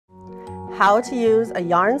how to use a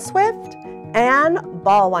yarn swift and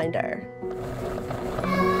ball winder.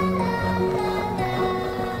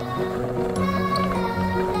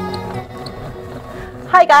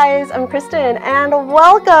 Hi guys, I'm Kristen and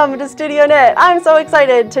welcome to Studio Knit. I'm so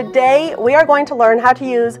excited. Today we are going to learn how to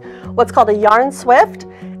use what's called a yarn swift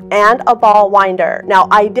and a ball winder. Now,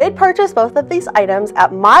 I did purchase both of these items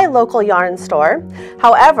at my local yarn store.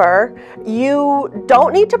 However, you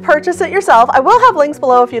don't need to purchase it yourself. I will have links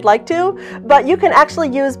below if you'd like to, but you can actually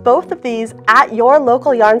use both of these at your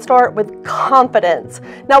local yarn store with confidence.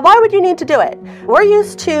 Now, why would you need to do it? We're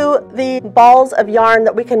used to the balls of yarn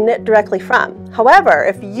that we can knit directly from. However,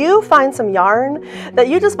 if you find some yarn that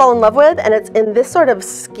you just fall in love with and it's in this sort of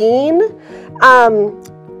skein,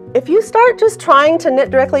 if you start just trying to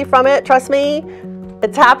knit directly from it, trust me,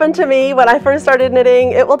 it's happened to me when I first started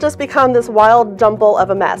knitting. It will just become this wild jumble of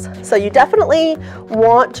a mess. So you definitely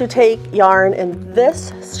want to take yarn in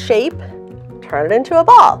this shape, turn it into a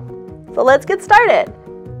ball. So let's get started.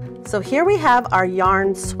 So here we have our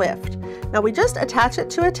yarn swift. Now we just attach it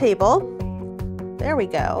to a table. There we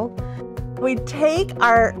go. We take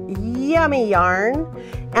our yummy yarn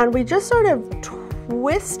and we just sort of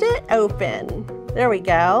twist it open. There we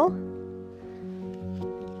go.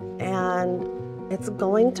 And it's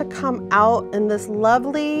going to come out in this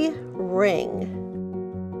lovely ring.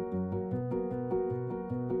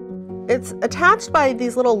 It's attached by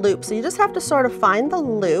these little loops, so you just have to sort of find the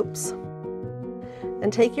loops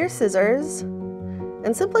and take your scissors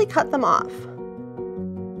and simply cut them off.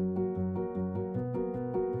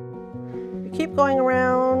 You keep going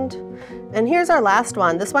around, and here's our last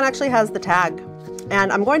one. This one actually has the tag.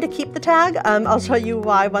 And I'm going to keep the tag. I'll show you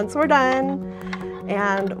why once we're done.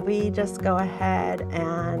 And we just go ahead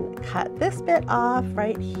and cut this bit off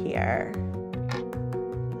right here.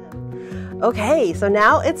 Okay, so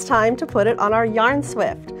now it's time to put it on our yarn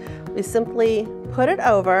swift. We simply put it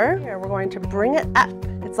over. Here, we're going to bring it up.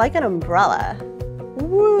 It's like an umbrella.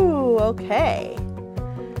 Woo, okay.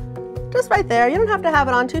 Just right there. You don't have to have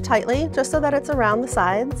it on too tightly, just so that it's around the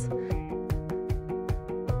sides.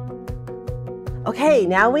 Okay,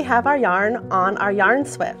 now we have our yarn on our yarn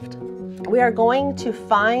swift. We are going to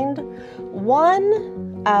find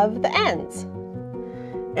one of the ends.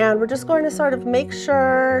 And we're just going to sort of make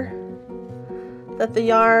sure that the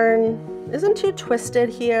yarn isn't too twisted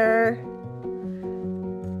here.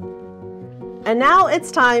 And now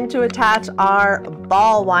it's time to attach our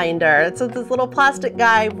ball winder. It's this little plastic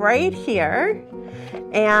guy right here.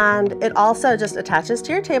 And it also just attaches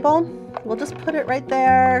to your table. We'll just put it right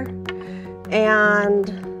there. And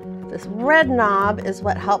this red knob is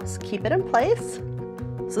what helps keep it in place.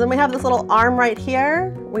 So then we have this little arm right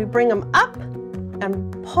here. We bring them up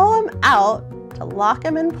and pull them out to lock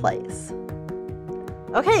them in place.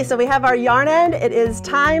 Okay, so we have our yarn end. It is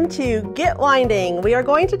time to get winding. We are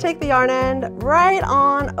going to take the yarn end right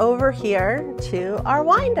on over here to our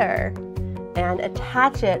winder and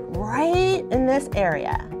attach it right in this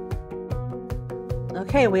area.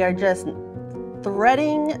 Okay, we are just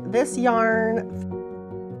threading this yarn.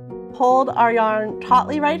 Hold our yarn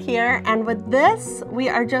tautly right here, and with this we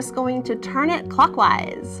are just going to turn it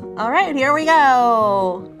clockwise. All right, here we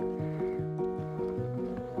go.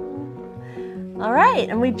 All right,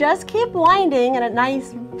 and we just keep winding at a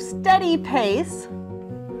nice steady pace,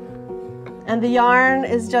 and the yarn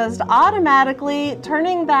is just automatically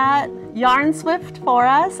turning that yarn swift for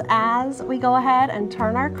us as we go ahead and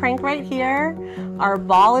turn our crank right here. Our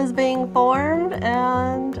ball is being formed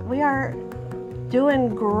and we are doing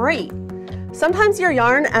great. Sometimes your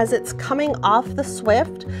yarn, as it's coming off the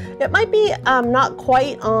swift, it might be not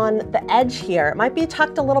quite on the edge here. It might be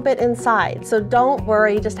tucked a little bit inside. So don't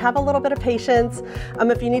worry, just have a little bit of patience.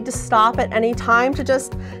 If you need to stop at any time to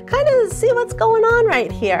just kind of see what's going on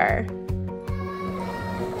right here.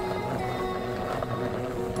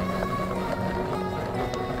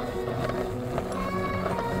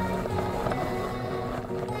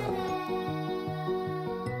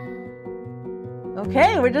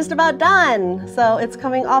 Okay, we're just about done. So it's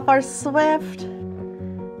coming off our swift.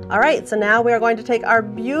 All right, so now we are going to take our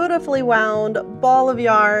beautifully wound ball of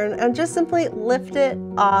yarn and just simply lift it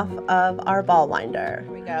off of our ball winder.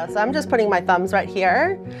 Here we go. So I'm just putting my thumbs right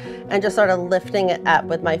here and just sort of lifting it up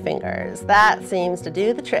with my fingers. That seems to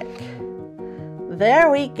do the trick. There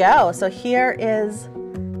we go. So here is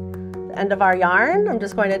the end of our yarn. I'm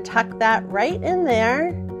just going to tuck that right in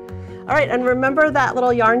there. All right, and remember that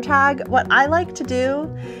little yarn tag? What I like to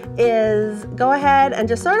do is go ahead and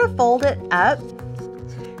just sort of fold it up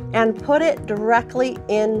and put it directly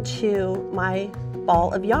into my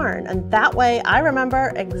ball of yarn. And that way I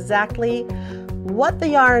remember exactly what the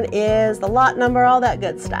yarn is, the lot number, all that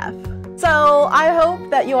good stuff. So I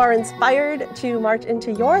hope that you are inspired to march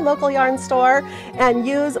into your local yarn store and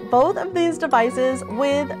use both of these devices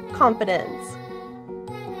with confidence.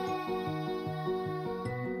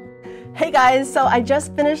 Hey guys, so I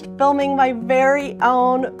just finished filming my very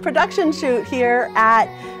own production shoot here at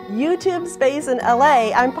YouTube Space in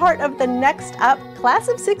LA. I'm part of the Next Up Class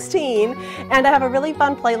of 16, and I have a really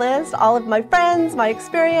fun playlist, all of my friends, my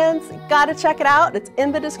experience. Gotta check it out, it's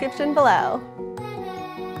in the description below.